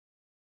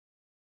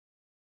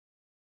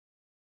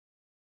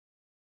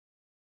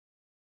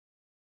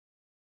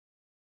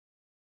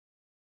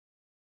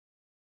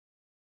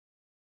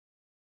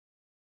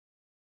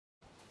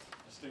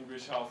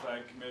Distinguished Health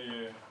Ag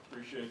Committee, I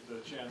appreciate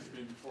the chance to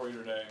be before you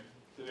today.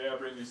 Today I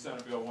bring you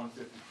Senate Bill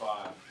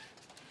 155,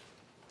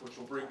 which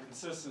will bring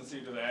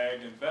consistency to the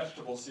ag and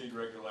vegetable seed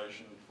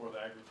regulation for the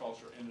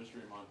agriculture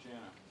industry in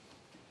Montana.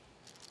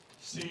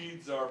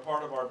 Seeds are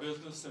part of our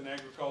business in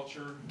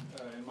agriculture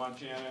in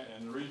Montana,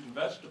 and the reason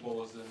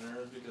vegetable is in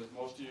there is because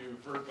most of you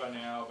have heard by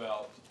now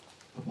about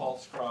the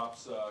pulse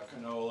crops,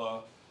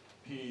 canola,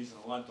 peas,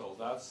 and lentils.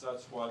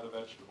 That's why the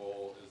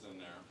vegetable is in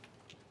there.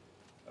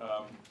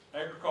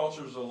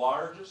 Agriculture is the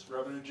largest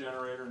revenue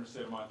generator in the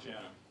state of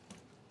Montana.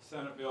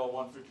 Senate Bill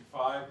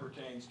 155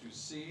 pertains to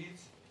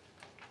seeds,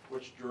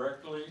 which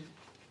directly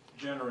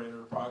generated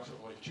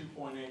approximately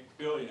 $2.8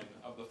 billion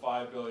of the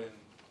 $5 billion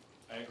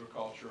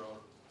agricultural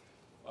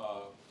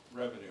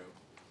revenue.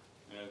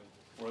 And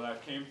where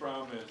that came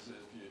from is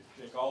if you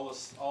take all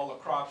the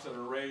crops that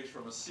are raised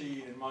from a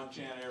seed in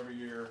Montana every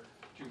year,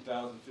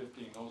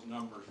 2015, those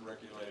numbers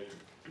regulated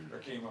or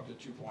came up to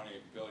 $2.8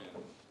 billion.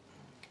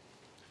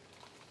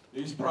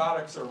 These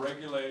products are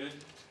regulated.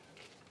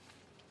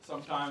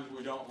 Sometimes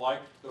we don't like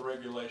the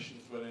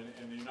regulations, but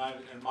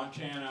in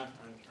Montana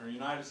or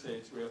United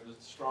States, we have the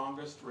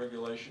strongest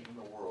regulation in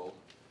the world,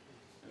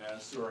 and that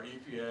is through our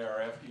EPA, our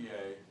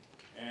FDA,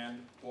 and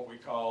what we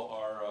call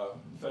our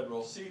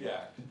Federal Seed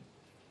Act.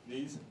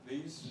 These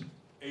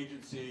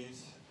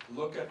agencies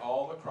look at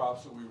all the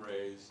crops that we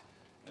raise,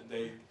 and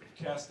they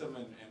test them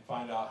and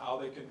find out how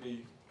they can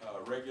be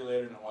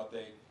regulated and what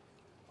they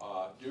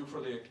do for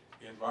the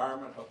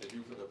environment, what they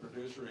do for the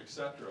producer,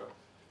 etc.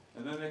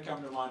 And then they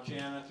come to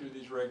Montana through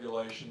these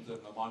regulations, and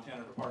the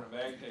Montana Department of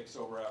Ag takes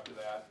over after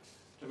that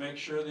to make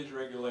sure these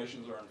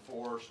regulations are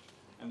enforced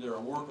and they're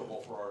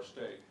workable for our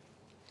state.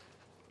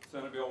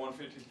 Senate Bill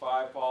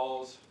 155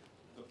 follows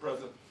the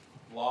present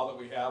law that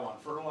we have on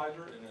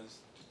fertilizer and has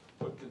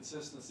put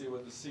consistency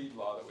with the seed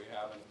law that we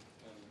have, and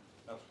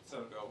that's what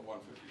Senate Bill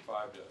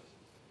 155 does.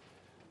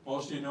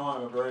 Most of you know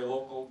I'm a very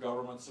local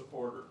government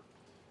supporter.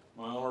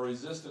 My only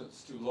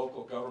resistance to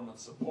local government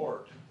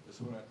support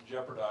is when it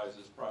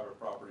jeopardizes private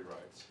property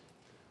rights.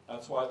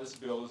 That's why this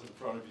bill is in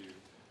front of you.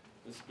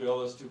 This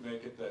bill is to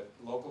make it that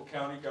local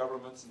county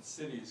governments and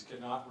cities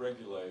cannot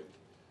regulate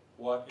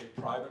what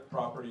a private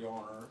property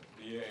owner,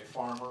 be it a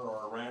farmer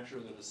or a rancher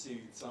that has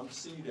seeded some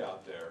seed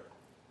out there,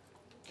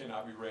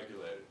 cannot be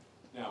regulated.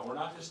 Now, we're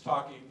not just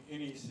talking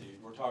any seed,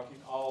 we're talking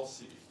all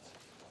seeds.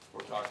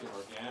 We're talking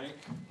organic,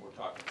 we're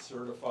talking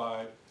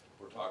certified,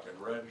 we're talking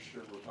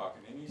registered, we're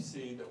talking any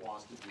seed that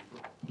wants to be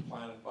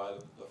planted by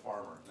the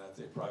farmer, and that's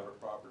a private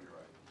property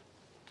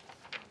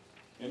right.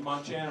 In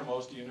Montana,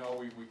 most of you know,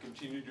 we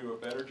continue to do a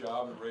better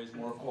job and raise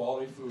more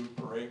quality food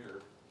per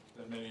acre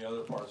than many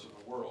other parts of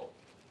the world.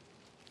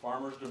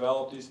 Farmers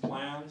develop these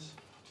plans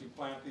to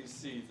plant these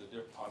seeds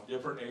on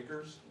different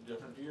acres in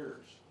different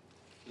years.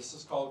 This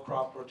is called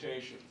crop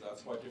rotations.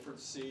 That's why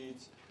different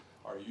seeds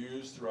are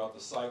used throughout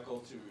the cycle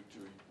to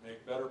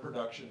make better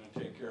production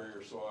and take care of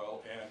your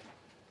soil and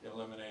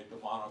eliminate the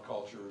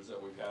monocultures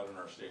that we've had in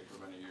our state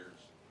for many years.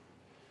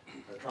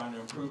 They're trying to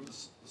improve the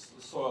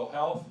soil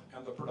health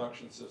and the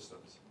production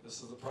systems.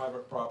 This is a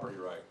private property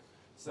right.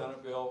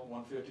 Senate Bill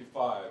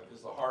 155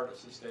 is the heart of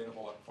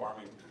sustainable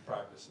farming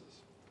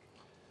practices.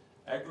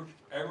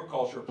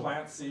 Agriculture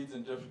plants seeds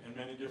in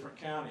many different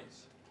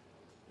counties.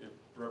 If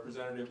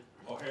Representative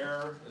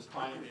O'Hare is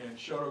planting in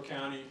Choteau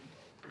County,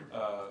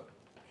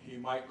 he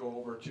might go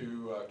over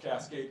to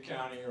Cascade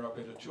County or up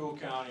into Toole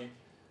County.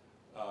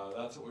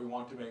 That's what we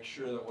want to make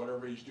sure that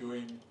whatever he's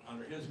doing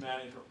under his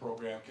management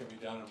program can be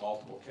done in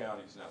multiple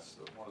counties, and that's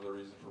one of the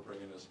reasons for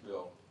bringing this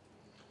bill.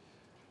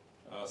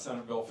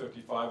 Senate Bill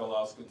 55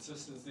 allows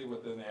consistency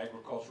within the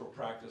agricultural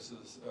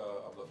practices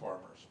of the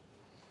farmers.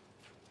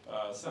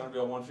 Senate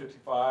Bill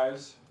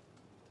 155s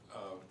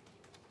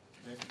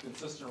make a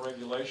consistent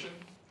regulation.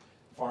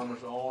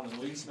 Farmers own and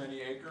lease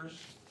many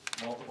acres,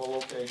 multiple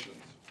locations.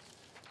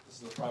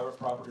 This is a private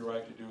property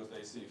right to do what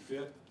they see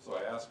fit, so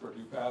I ask for a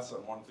due pass on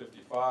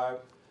 155.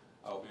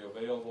 I'll be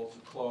available to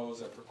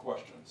close and for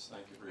questions.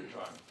 Thank you for your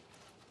time.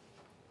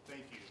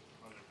 Thank you.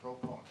 Are there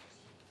proponents?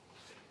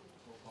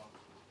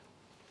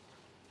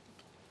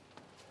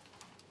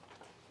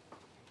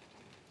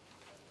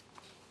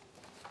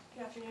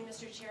 Good afternoon,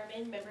 Mr.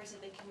 Chairman, members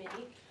of the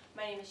committee.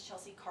 My name is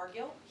Chelcie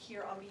Cargill,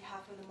 here on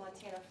behalf of the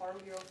Montana Farm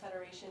Bureau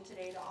Federation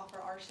today to offer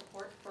our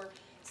support for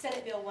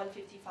Senate Bill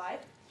 155.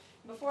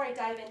 Before I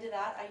dive into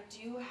that, I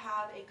do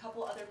have a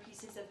couple other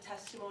pieces of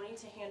testimony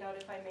to hand out,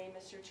 if I may,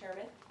 Mr.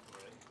 Chairman.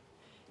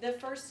 The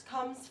first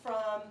comes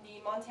from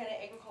the Montana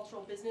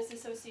Agri-Business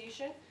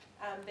Association.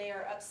 They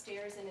are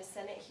upstairs in a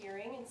Senate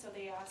hearing, and so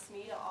they asked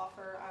me to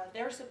offer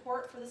their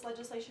support for this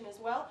legislation as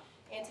well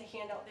and to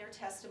hand out their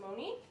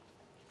testimony.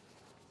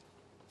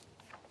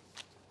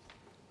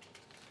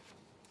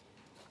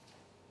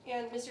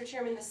 And Mr.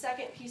 Chairman, the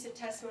second piece of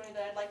testimony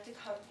that I'd like to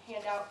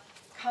hand out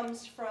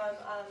comes from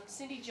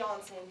Cyndi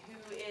Johnson,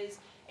 who is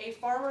a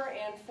farmer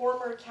and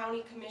former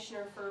county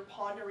commissioner for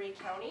Pend Oreille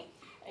County,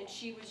 and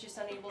she was just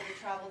unable to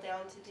travel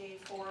down today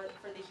for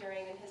the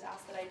hearing and has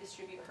asked that I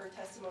distribute her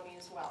testimony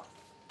as well.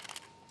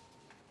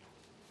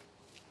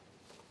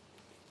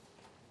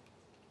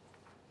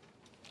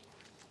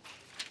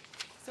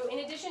 So in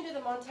addition to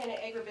the Montana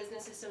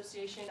Agri-Business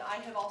Association, I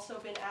have also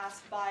been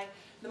asked by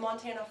the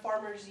Montana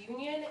Farmers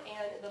Union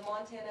and the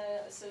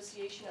Montana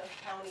Association of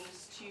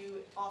Counties to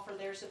offer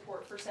their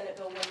support for Senate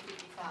Bill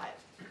 155.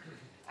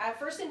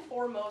 First and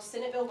foremost,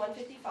 Senate Bill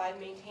 155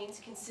 maintains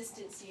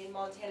consistency in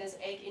Montana's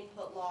ag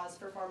input laws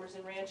for farmers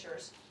and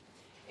ranchers.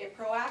 It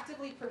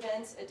proactively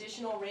prevents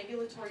additional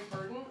regulatory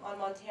burden on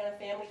Montana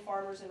family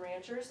farmers and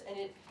ranchers,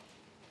 and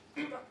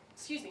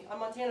on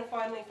Montana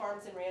family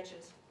farms and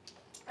ranches.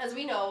 As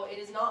we know, it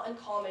is not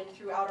uncommon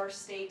throughout our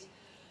state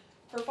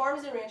for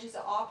farms and ranches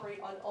to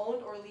operate on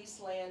owned or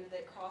leased land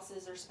that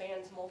crosses or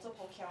spans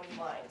multiple county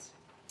lines.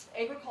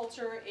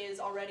 Agriculture is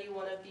already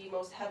one of the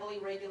most heavily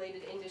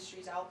regulated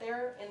industries out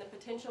there, and the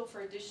potential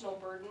for additional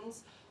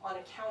burdens on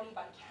a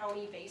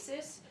county-by-county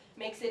basis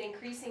makes it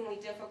increasingly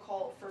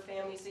difficult for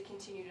families to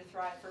continue to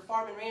thrive, for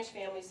farm and ranch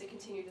families to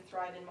continue to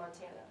thrive in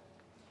Montana.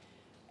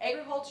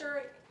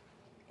 Agriculture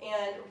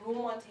and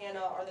rural Montana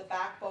are the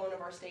backbone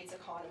of our state's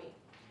economy.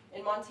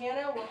 In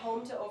Montana, we're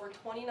home to over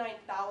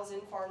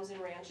 29,000 farms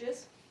and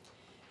ranches,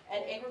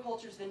 and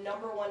agriculture is the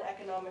 #1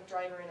 economic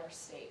driver in our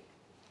state.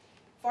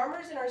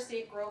 Farmers in our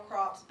state grow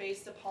crops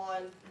based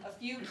upon a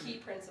few key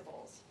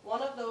principles.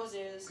 One of those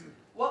is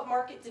what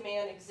market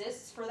demand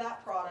exists for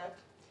that product,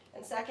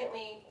 and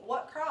secondly,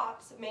 what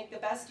crops make the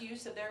best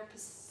use of their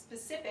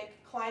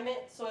specific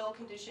climate, soil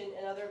condition,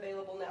 and other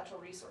available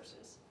natural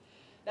resources.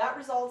 That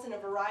results in a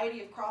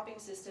variety of cropping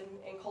system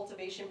and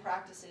cultivation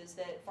practices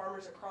that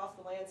farmers across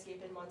the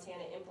landscape in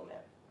Montana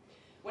implement.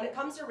 When it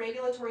comes to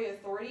regulatory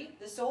authority,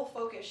 the sole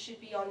focus should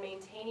be on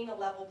maintaining a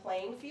level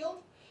playing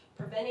field,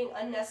 preventing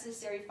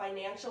unnecessary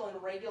financial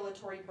and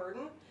regulatory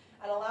burden,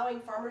 and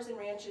allowing farmers and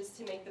ranches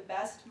to make the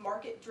best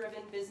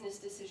market-driven business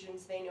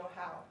decisions they know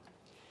how.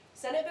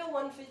 Senate Bill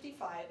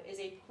 155 is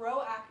a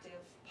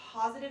proactive,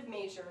 positive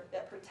measure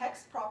that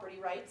protects property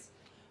rights,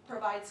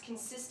 provides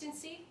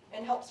consistency,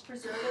 and helps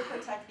preserve and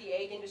protect the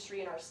ag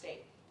industry in our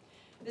state.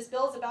 This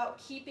bill is about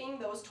keeping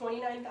those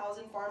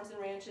 29,000 farms and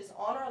ranches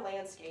on our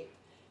landscape,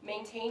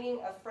 maintaining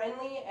a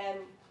friendly and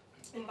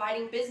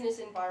inviting business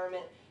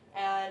environment,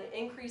 and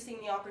increasing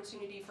the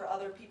opportunity for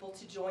other people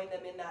to join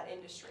them in that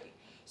industry.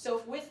 So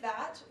with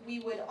that,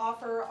 we would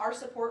offer our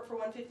support for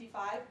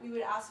 155. We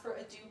would ask for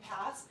a due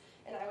pass,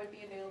 and I would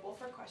be available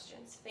for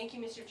questions. Thank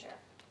you, Mr. Chair.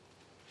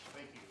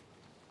 Thank you.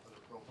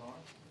 Other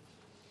proponents?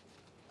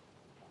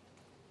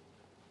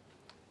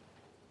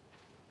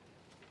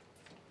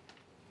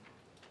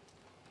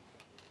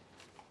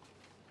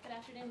 Good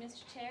afternoon,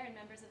 Mr. Chair and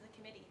members of the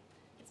committee.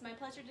 It's my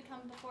pleasure to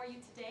come before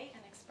you today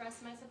and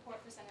express my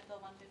support for Senate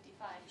Bill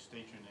 155.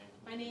 State your name.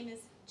 My name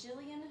is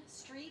Jillian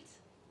Street,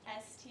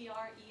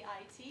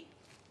 S-T-R-E-I-T.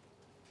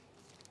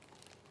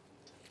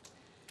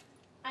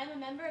 I am a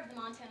member of the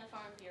Montana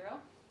Farm Bureau,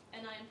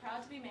 and I am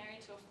proud to be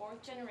married to a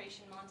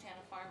fourth-generation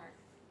Montana farmer.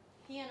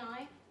 He and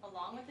I,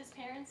 along with his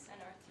parents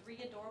and our 3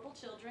 adorable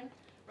children,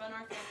 run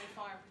our family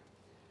farm.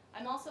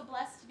 I'm also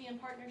blessed to be in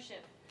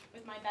partnership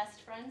with my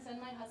best friends and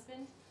my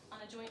husband on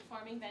a joint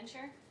farming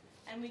venture,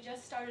 and we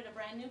just started a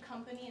brand new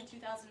company in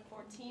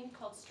 2014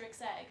 called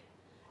Strix Ag.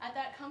 At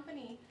that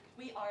company,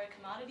 we are a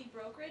commodity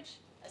brokerage,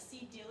 a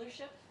seed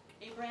dealership,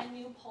 a brand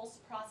new pulse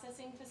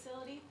processing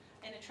facility,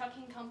 and a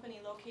trucking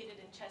company located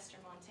in Chester,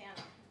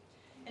 Montana.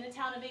 In a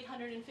town of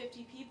 850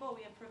 people,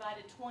 we have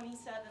provided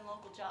 27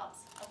 local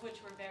jobs, of which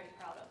we're very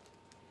proud of.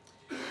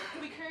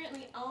 We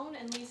currently own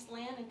and lease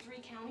land in 3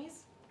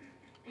 counties.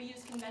 We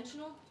use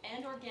conventional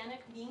and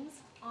organic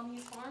means on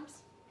these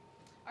farms.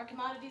 Our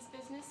commodities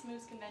business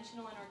moves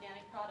conventional and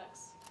organic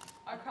products.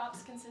 Our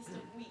crops consist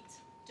of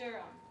wheat,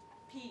 durum,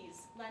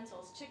 peas,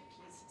 lentils,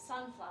 chickpeas,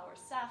 sunflower,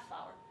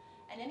 safflower,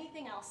 and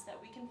anything else that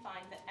we can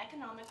find that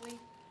economically,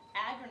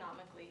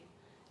 agronomically,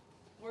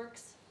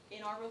 works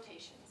in our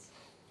rotations.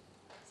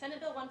 Senate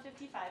Bill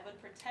 155 would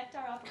protect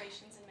our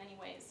operations in many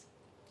ways.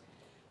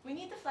 We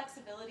need the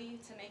flexibility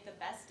to make the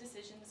best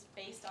decisions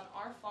based on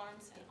our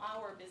farms and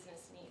our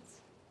business needs.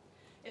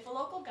 If a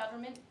local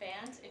government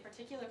banned a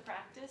particular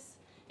practice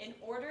in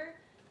order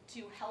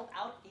to help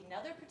out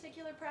another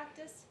particular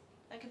practice,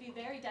 that could be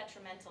very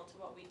detrimental to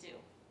what we do.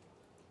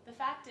 The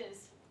fact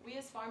is, we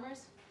as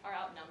farmers are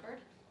outnumbered,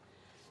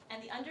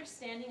 and the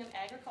understanding of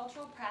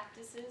agricultural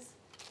practices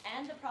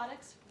and the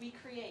products we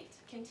create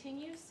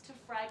continues to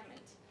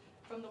fragment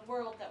from the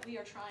world that we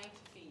are trying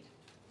to feed.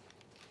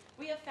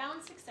 We have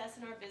found success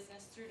in our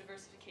business through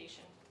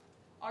diversification.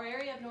 Our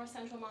area of north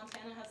central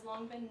Montana has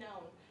long been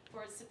known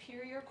for its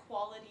superior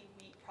quality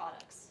wheat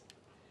products.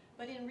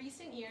 But in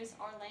recent years,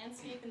 our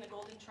landscape in the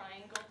Golden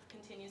Triangle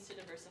continues to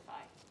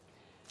diversify.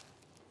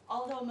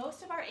 Although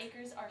most of our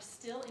acres are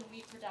still in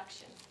wheat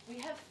production, we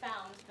have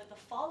found that the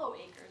fallow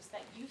acres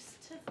that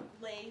used to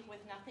lay with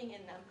nothing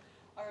in them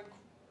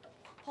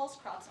pulse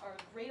crops are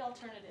a great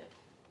alternative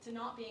to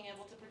not being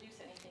able to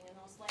produce anything in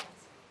those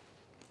lands.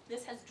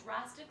 This has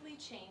drastically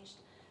changed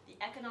the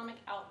economic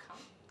outcome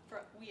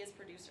for we as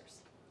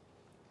producers.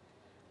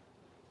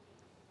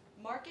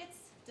 Markets,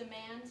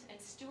 demand, and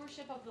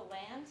stewardship of the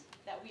land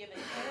that we have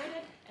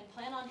inherited and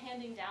plan on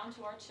handing down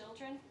to our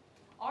children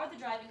are the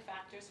driving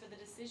factors for the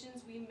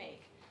decisions we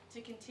make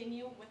to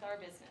continue with our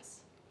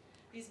business.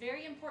 These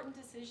very important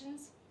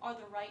decisions are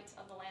the right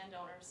of the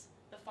landowners,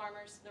 the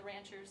farmers, the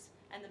ranchers,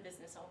 and the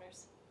business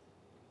owners.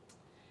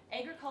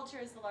 Agriculture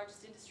is the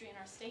largest industry in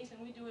our state,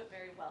 and we do it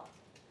very well.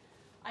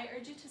 I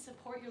urge you to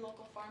support your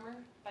local farmer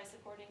by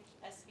supporting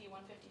SB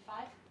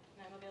 155,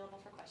 and I'm available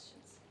for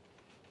questions.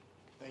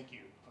 Thank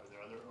you. Are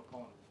there other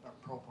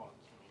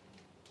proponents?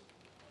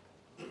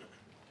 I guess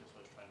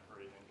I was trying to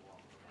hurry things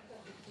along.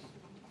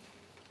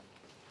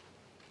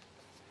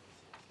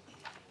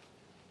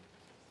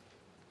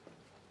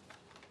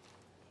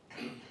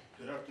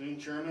 Good afternoon,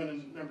 Chairman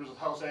and members of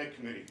the House Ag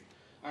Committee.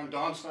 I'm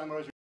Don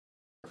Steinweiser,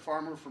 a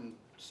farmer from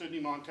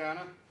Cyndi,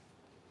 Montana,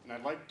 and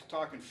I'd like to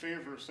talk in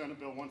favor of Senate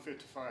Bill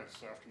 155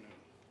 this afternoon.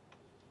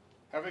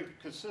 Having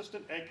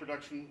consistent ag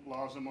production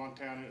laws in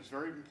Montana is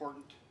very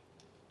important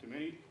to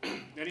many.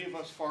 Many of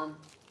us farm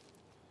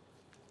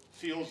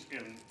fields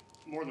in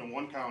more than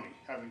one county.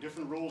 Having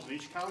different rules in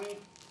each county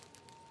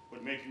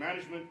would make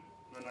management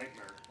a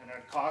nightmare and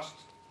add cost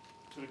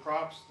to the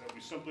crops that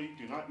we simply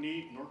do not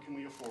need nor can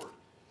we afford.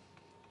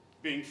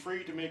 Being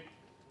free to make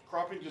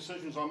cropping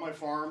decisions on my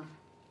farm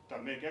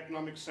that make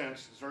economic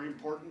sense is very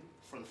important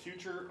for the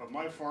future of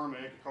my farm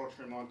and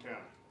agriculture in Montana.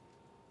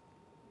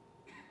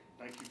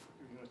 Thank you for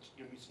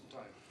giving me some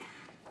time.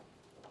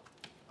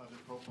 Other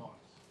proponents?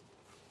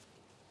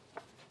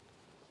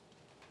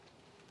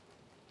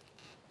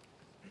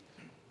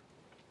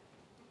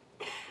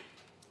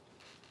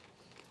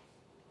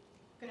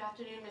 Good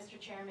afternoon, Mr.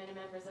 Chairman and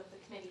members of the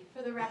committee.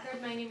 For the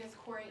record, my name is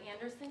Corey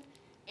Anderson,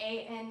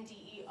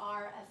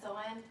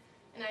 A-N-D-E-R-S-O-N,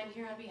 and I'm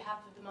here on behalf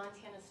of the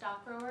Montana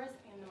stock growers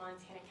and the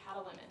Montana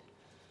cattlewomen.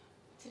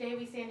 Today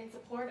we stand in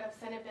support of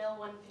Senate Bill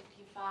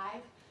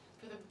 155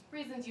 for the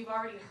reasons you've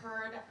already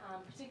heard,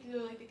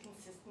 particularly the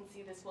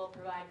consistency this will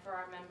provide for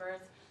our members,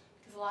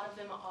 because a lot of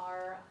them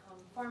are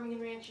farming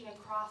and ranching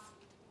across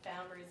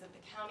boundaries of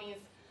the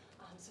counties.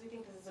 So we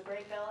think this is a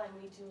great bill, and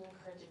we do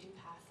encourage it to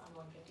pass on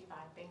 155.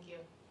 Thank you.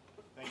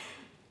 Thank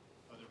you.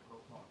 Other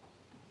proponents?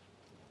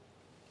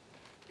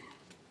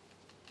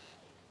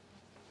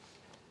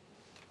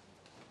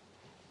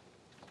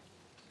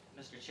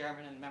 Mr.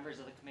 Chairman and members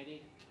of the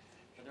committee,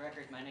 for the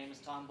record, my name is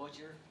Tom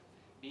Butcher,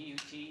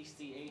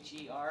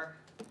 B-U-T-C-H-E-R.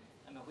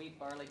 I'm a wheat,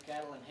 barley,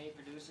 cattle, and hay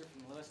producer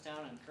from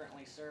Lewistown and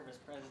currently serve as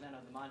president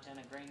of the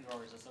Montana Grain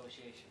Growers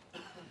Association.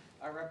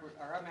 Our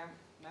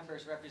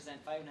members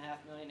represent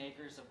 5.5 million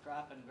acres of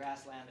crop and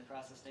grassland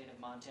across the state of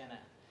Montana,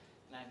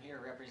 and I'm here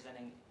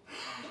representing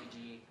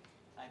MGGA.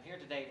 I'm here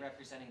today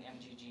representing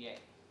MGGA.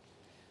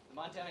 The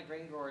Montana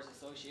Grain Growers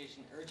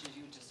Association urges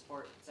you to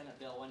support Senate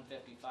Bill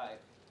 155.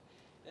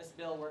 This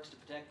bill works to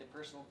protect the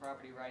personal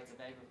property rights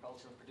of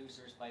agricultural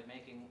producers by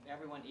making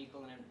everyone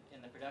equal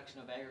in the production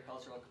of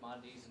agricultural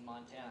commodities in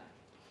Montana.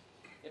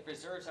 It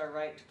preserves our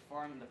right to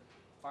perform the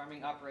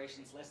farming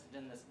operations listed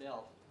in this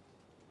bill.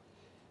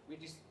 We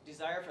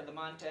desire for the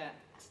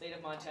state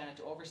of Montana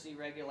to oversee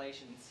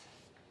regulations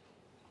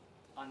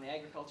on the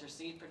agriculture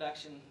seed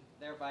production,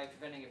 thereby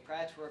preventing a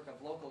patchwork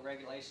of local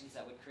regulations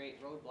that would create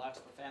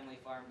roadblocks for family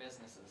farm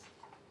businesses.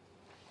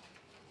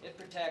 It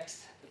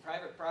protects the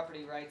private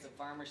property rights of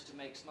farmers to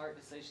make smart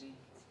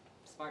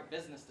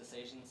business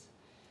decisions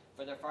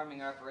for their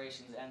farming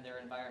operations and their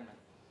environment.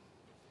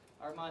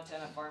 Our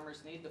Montana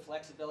farmers need the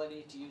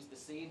flexibility to use the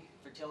seed,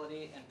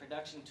 fertility, and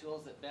production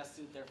tools that best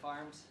suit their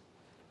farms.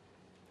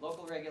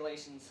 Local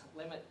regulations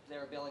limit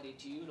their ability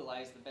to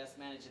utilize the best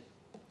management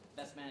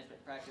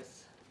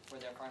practice for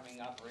their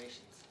farming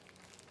operations.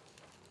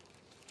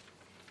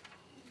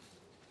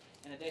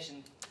 In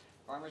addition,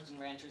 farmers and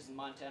ranchers in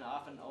Montana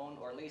often own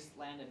or lease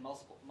land in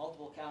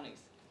multiple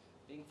counties.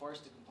 Being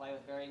forced to comply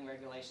with varying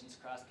regulations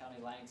across county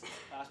lines is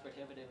cost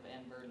prohibitive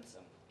and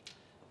burdensome.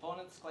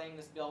 Opponents claim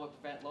this bill would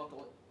prevent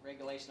local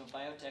regulation of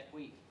biotech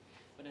wheat,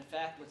 but in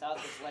fact, without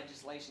this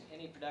legislation,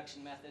 any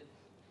production method,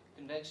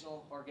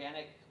 conventional,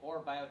 organic, or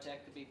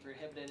biotech could be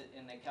prohibited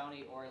in a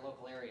county or a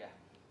local area.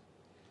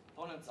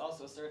 Opponents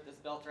also assert this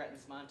bill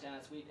threatens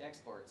Montana's wheat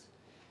exports.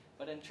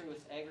 But in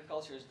truth,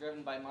 agriculture is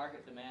driven by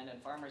market demand,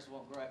 and farmers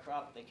won't grow a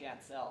crop they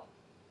can't sell.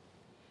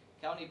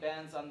 County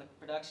bans on the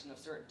production of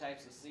certain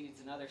types of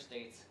seeds in other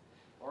states,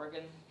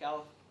 Oregon,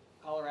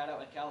 Colorado,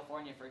 and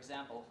California, for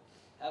example,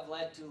 have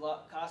led to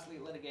costly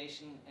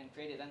litigation and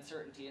created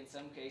uncertainty, in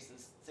some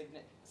cases,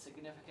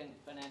 significant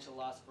financial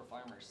loss for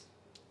farmers.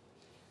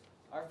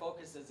 Our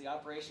focus is the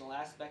operational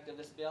aspect of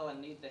this bill and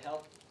need to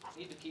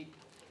keep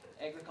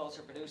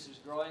agriculture producers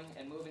growing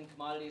and moving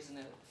commodities in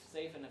a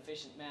safe and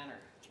efficient manner,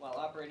 while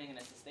operating in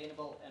a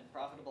sustainable and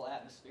profitable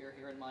atmosphere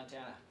here in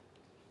Montana.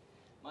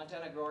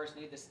 Montana growers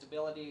need the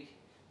stability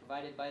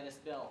provided by this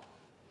bill.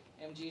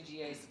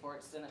 MGGA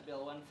supports Senate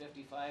Bill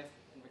 155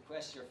 and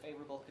requests your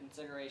favorable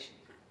consideration.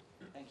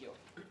 Thank you.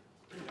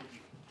 Thank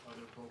you.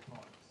 Other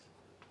proponents?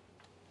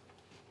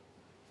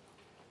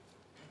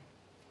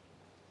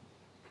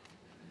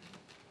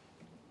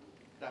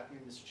 Good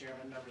afternoon, Mr.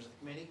 Chairman, members of the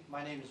committee.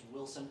 My name is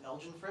Wilson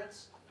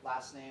Elginfritz,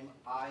 last name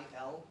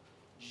I-L-G-E-N-F-R-I-T-Z,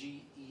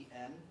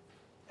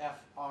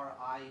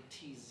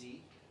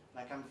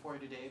 and I come before you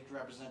today to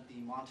represent the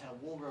Montana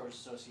Wool Growers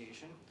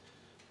Association.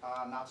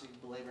 Not to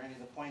belabor any of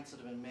the points that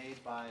have been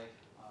made by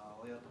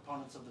the other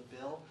proponents of the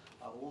bill,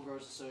 the Wool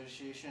Growers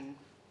Association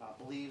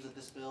believes that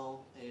this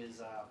bill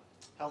is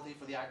healthy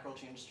for the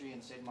agriculture industry in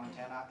the state of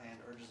Montana and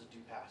urges it to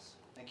pass.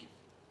 Thank you.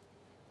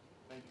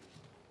 Thank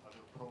you. Other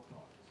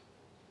proponents?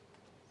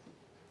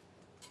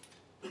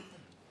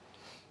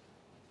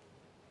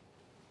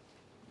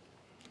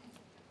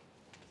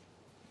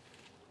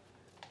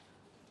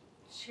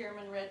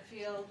 Chairman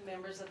Redfield,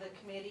 members of the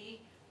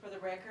committee, for the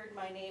record,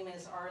 my name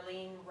is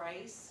Arlene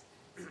Rice,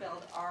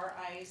 spelled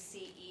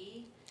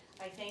R-I-C-E.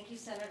 I thank you,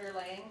 Senator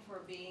Lang, for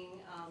being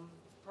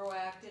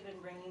proactive in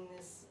bringing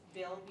this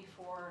bill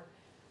before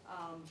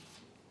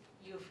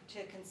you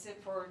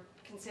for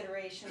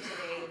consideration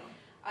today.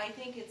 I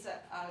think it's a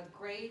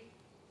great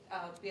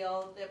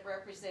bill that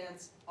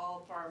represents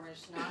all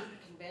farmers, not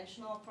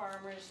conventional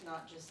farmers,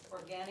 not just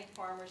organic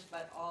farmers,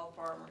 but all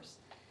farmers.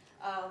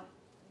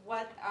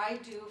 What I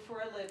do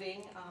for a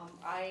living,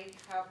 I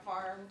have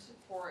farmed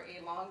for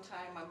a long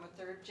time. I'm a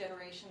third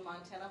generation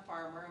Montana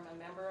farmer. I'm a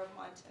member of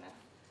Montana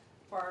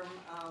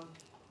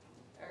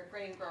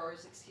Grain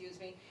Growers, excuse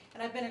me.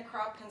 And I've been a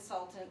crop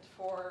consultant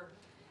for,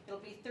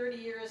 it'll be 30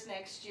 years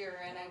next year,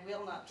 and I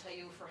will not tell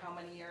you for how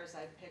many years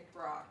I've picked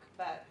rock.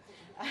 But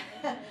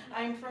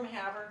I'm from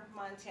Havre,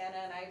 Montana,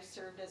 and I've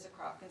served as a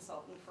crop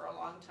consultant for a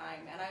long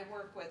time. And I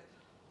work with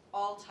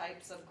all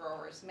types of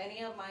growers.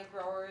 Many of my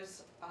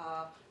growers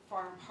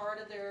farm part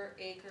of their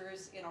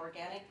acres in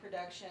organic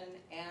production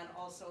and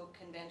also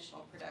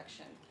conventional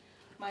production.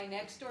 My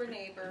next door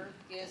neighbor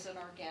is an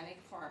organic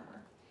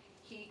farmer.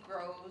 He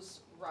grows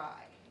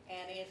rye.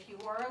 And if you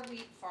are a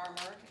wheat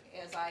farmer,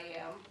 as I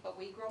am, but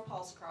we grow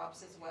pulse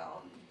crops as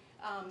well,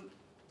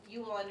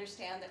 you will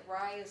understand that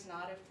rye is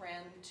not a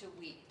friend to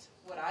wheat.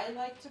 Would I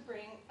like to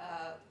bring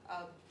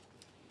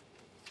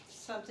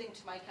something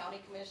to my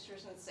county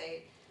commissioners and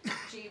say,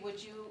 gee,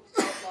 would you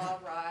outlaw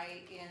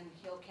rye in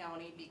Hill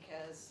County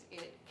because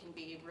it can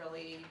be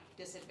really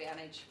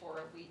disadvantaged for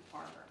a wheat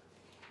farmer?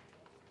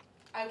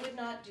 I would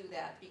not do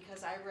that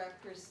because I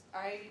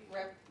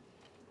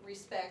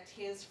respect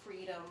his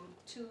freedom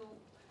to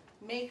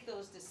make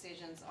those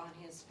decisions on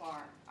his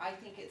farm. I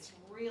think it's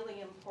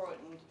really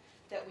important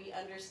that we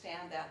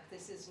understand that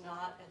this is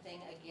not a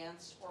thing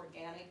against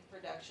organic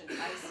production.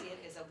 I see it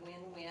as a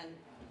win-win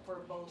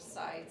for both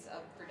sides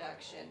of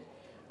production.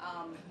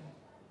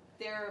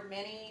 There are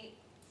many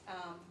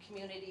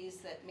communities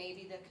that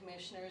maybe the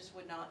commissioners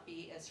would not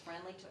be as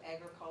friendly to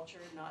agriculture,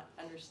 not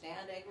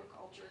understand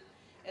agriculture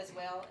as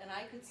well, and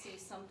I could see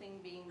something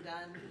being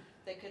done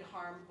that could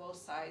harm both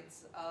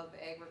sides of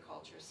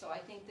agriculture. So I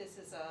think this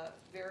is a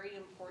very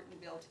important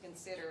bill to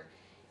consider.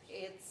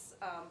 It's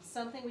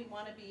something we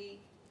want to be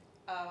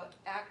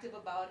active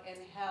about and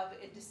have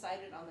it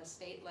decided on the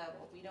state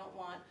level. We don't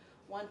want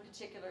one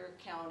particular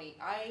county.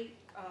 I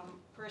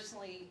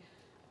personally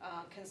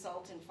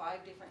consult in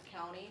 5 different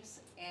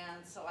counties,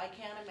 and so I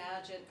can't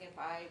imagine if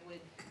I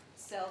would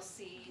sell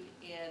seed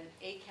in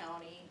a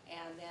county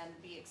and then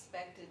be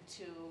expected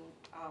to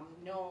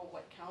know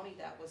what county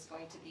that was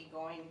going to be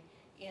going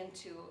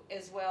into,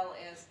 as well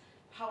as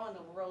how in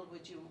the world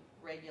would you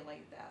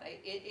regulate that?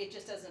 It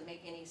just doesn't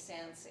make any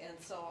sense, and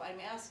so I'm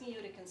asking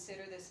you to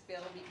consider this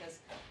bill because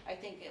I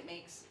think it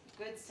makes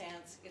good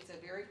sense. It's a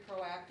very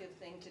proactive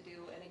thing to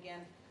do, and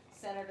again,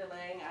 Senator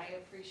Lang, I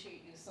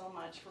appreciate you so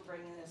much for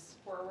bringing this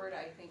forward.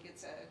 I think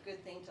it's a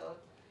good thing to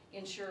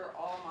ensure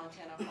all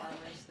Montana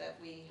farmers that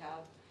we have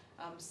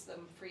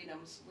some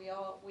freedoms. We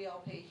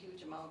all pay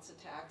huge amounts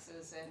of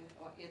taxes, and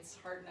it's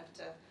hard enough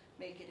to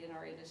make it in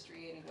our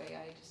industry anyway.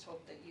 I just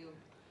hope that you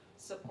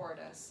support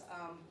us.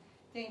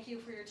 Thank you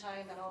for your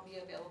time, and I'll be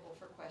available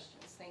for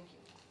questions. Thank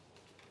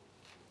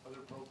you.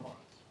 Other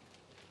proponents?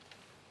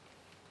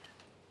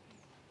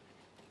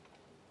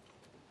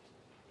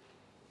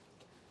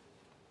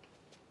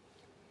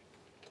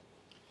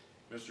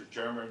 Mr.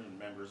 Chairman and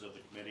members of the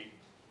committee,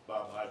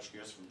 Bob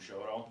Hotchkiss from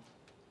Shoto,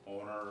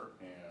 owner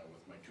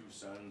with my 2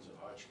 sons of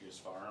Hotchkiss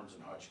Farms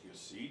and Hotchkiss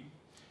Seed.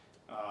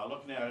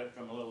 Looking at it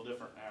from a little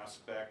different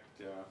aspect,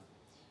 there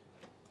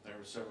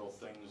are several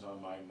things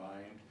on my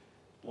mind.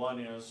 One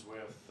is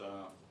with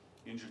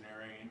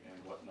engineering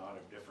and whatnot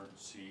of different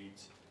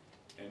seeds,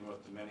 and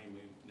with the many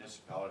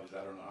municipalities,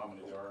 I don't know how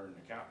many there are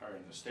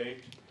in the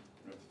state,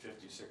 with the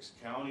 56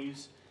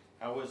 counties.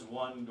 How is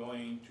one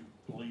going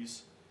to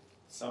police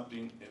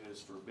something that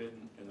is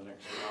forbidden in the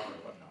next town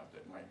or whatnot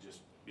that might just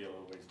be a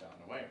little ways down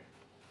the way?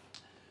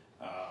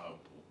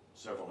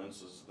 Several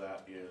instances of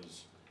that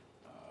is,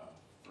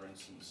 for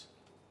instance,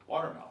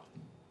 watermelon.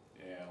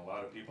 And a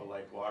lot of people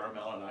like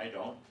watermelon, I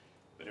don't,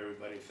 but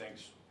everybody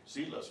thinks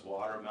seedless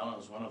watermelon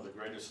is one of the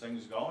greatest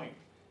things going,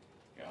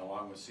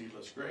 along with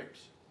seedless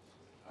grapes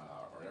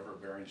or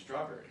ever-bearing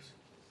strawberries.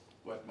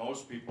 What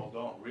most people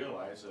don't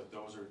realize that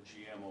those are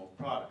GMO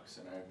products,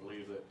 and I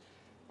believe that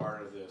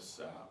part of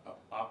this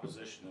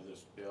opposition to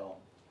this bill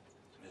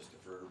is to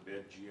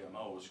forbid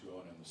GMOs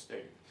growing in the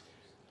state.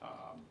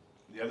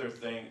 The other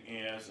thing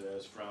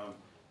is from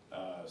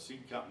a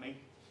seed company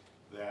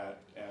that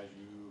as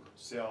you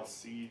sell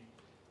seed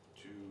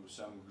to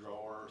some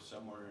grower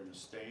somewhere in the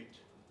state,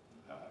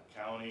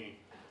 county,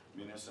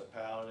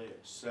 municipality,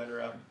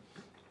 etc.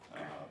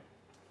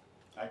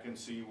 I can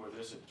see where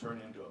this would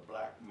turn into a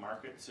black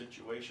market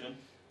situation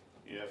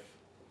if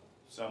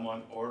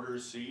someone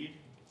orders seed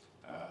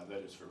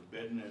that is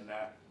forbidden in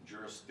that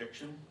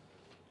jurisdiction,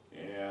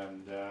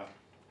 and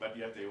but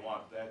yet they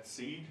want that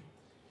seed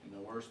in the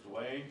worst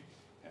way,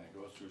 and it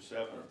goes through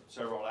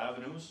several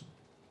avenues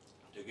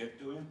to get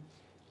to him.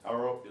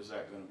 How is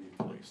that going to be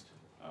policed?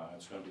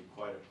 It's going to be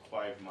quite a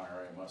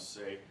quagmire, I must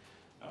say.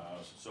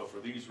 So for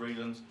these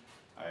reasons,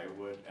 I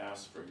would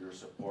ask for your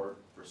support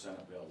for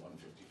Senate Bill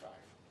 155.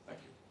 Thank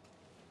you.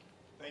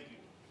 Thank you.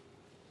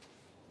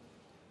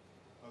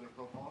 Other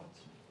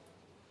proponents?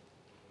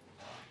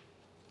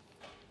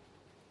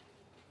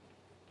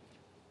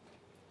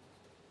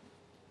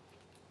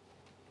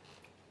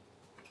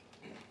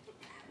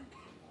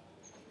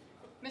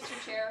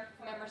 Mr. Chair,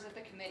 members of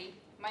the committee,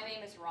 my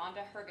name is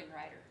Rhonda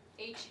Hergenrider,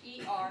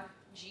 Hergenrider.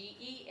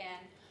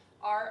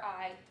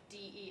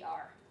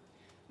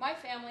 My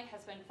family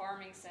has been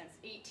farming since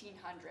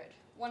 1800.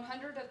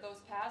 100 of those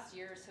past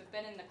years have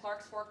been in the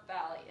Clarks Fork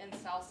Valley in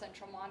south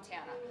central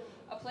Montana,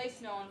 a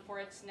place known for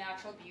its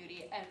natural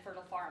beauty and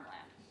fertile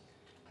farmland.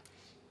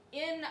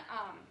 In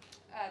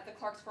the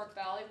Clarks Fork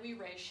Valley, we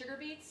raise sugar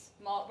beets,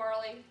 malt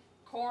barley,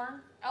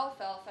 corn,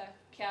 alfalfa,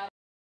 cattle,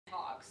 and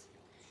hogs.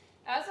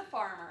 As a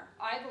farmer,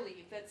 I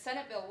believe that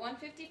Senate Bill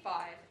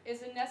 155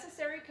 is a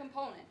necessary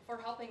component for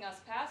helping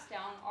us pass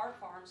down our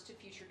farms to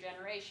future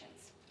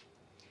generations.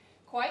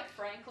 Quite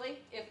frankly,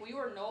 if we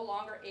were no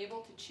longer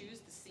able to choose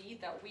the seed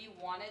that we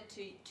wanted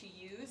to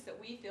use, that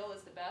we feel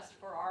is the best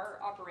for our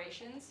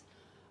operations,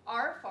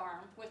 our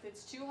farm, with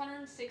its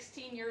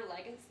 216-year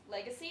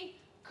legacy,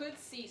 could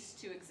cease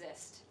to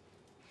exist.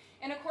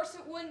 And of course,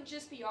 it wouldn't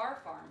just be our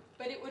farm,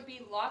 but it would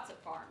be lots of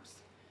farms.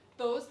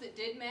 Those that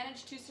did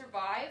manage to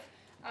survive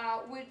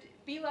would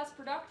be less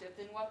productive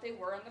than what they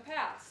were in the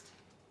past.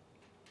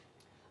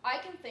 I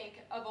can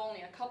think of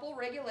only a couple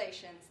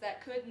regulations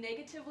that could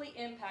negatively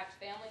impact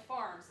family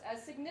farms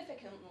as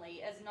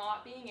significantly as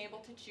not being able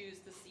to choose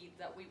the seeds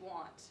that we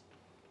want.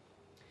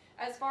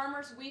 As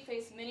farmers, we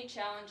face many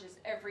challenges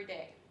every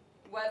day: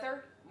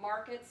 weather,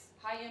 markets,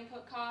 high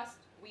input costs,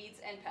 weeds,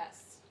 and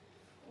pests.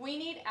 We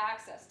need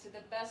access to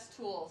the best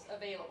tools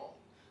available.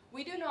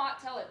 We do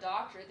not tell a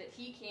doctor that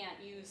he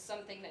can't use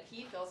something that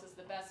he feels is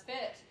the best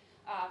fit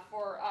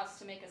for us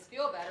to make us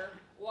feel better.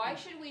 Why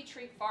should we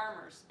treat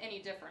farmers any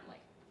differently?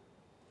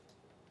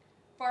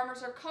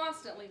 Farmers are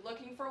constantly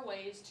looking for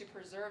ways to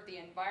preserve the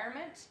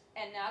environment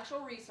and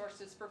natural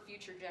resources for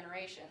future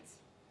generations.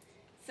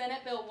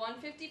 Senate Bill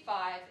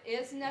 155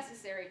 is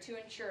necessary to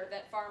ensure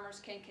that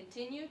farmers can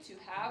continue to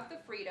have the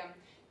freedom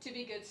to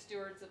be good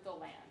stewards of the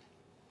land.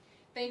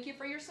 Thank you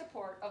for your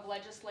support of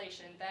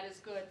legislation that is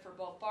good for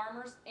both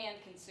farmers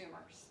and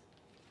consumers.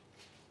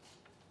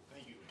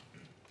 Thank you.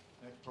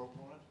 Next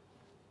proponent?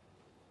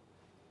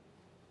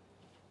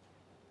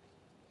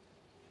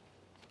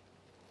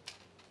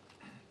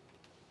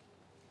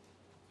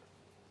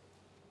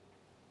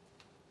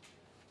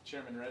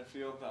 Chairman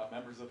Redfield,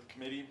 members of the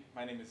committee,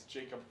 my name is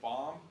Jacob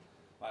Baum,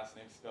 last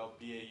name spelled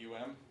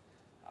B-A-U-M.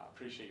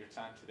 Appreciate your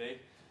time today.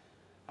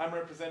 I'm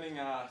representing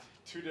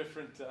two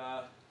different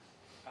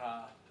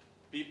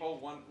people.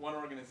 One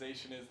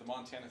organization is the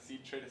Montana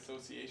Seed Trade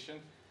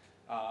Association.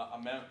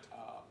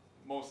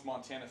 Most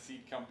Montana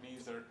seed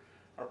companies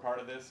are part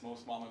of this,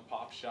 most mom and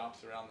pop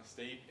shops around the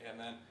state, and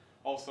then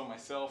also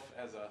myself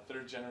as a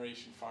third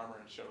generation farmer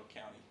in Choteau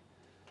County.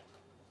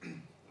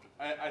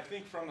 I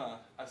think from a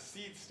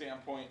seed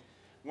standpoint,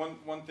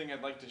 one thing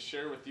I'd like to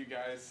share with you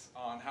guys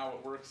on how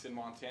it works in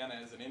Montana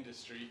as an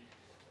industry,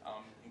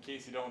 in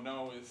case you don't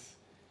know, is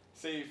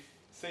say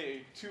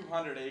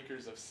 200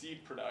 acres of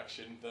seed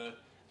production,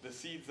 the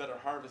seeds that are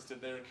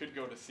harvested there could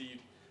go to seed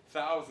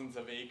thousands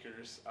of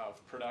acres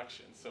of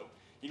production. So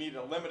you need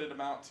a limited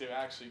amount to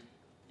actually,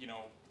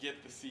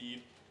 get the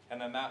seed, and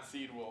then that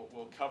seed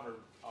will cover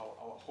a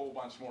whole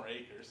bunch more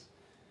acres.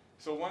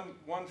 So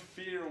one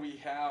fear we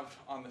have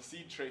on the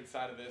seed trade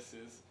side of this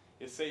is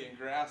say in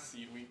grass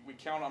seed, we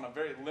count on a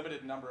very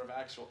limited number of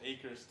actual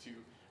acres to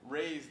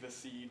raise the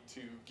seed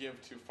to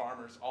give to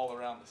farmers all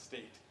around the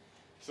state.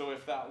 So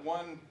if that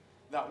one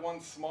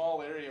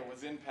small area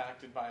was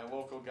impacted by a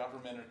local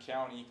government or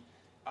county,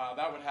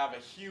 that would have a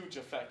huge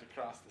effect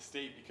across the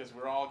state, because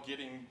we're all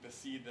getting the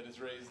seed that is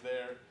raised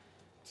there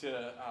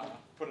to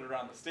put it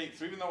around the state.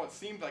 So even though it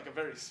seemed like a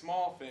very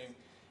small thing,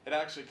 it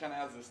actually kind of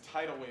has this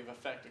tidal wave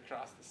effect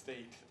across the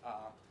state.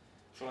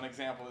 So an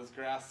example is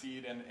grass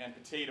seed and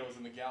potatoes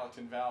in the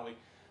Gallatin Valley.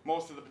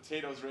 Most of the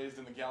potatoes raised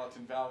in the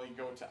Gallatin Valley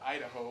go to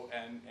Idaho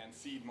and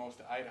seed most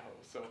of Idaho.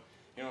 So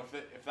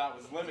if that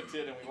was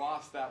limited and we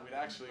lost that, we'd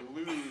actually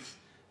lose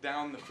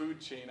down the food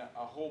chain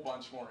a whole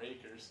bunch more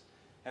acres.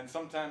 And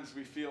sometimes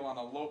we feel on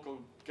a local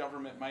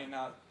government might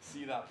not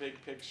see that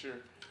big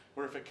picture,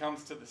 where if it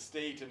comes to the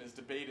state and is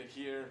debated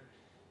here,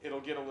 it'll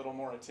get a little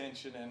more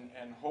attention,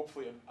 and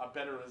hopefully a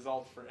better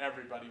result for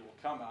everybody will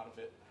come out of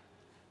it.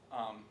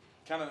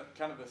 Kind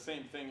of the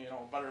same thing,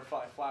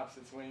 butterfly flaps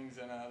its wings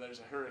and there's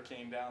a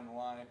hurricane down the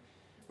line.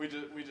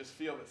 we just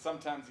feel that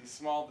sometimes these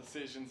small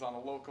decisions on a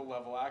local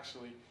level,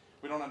 actually,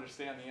 we don't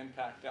understand the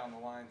impact down the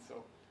line.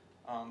 So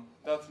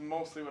that's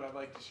mostly what I'd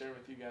like to share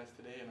with you guys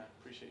today, and I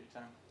appreciate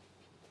your time.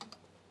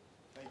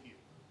 Thank you.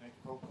 Thank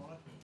you, proponent.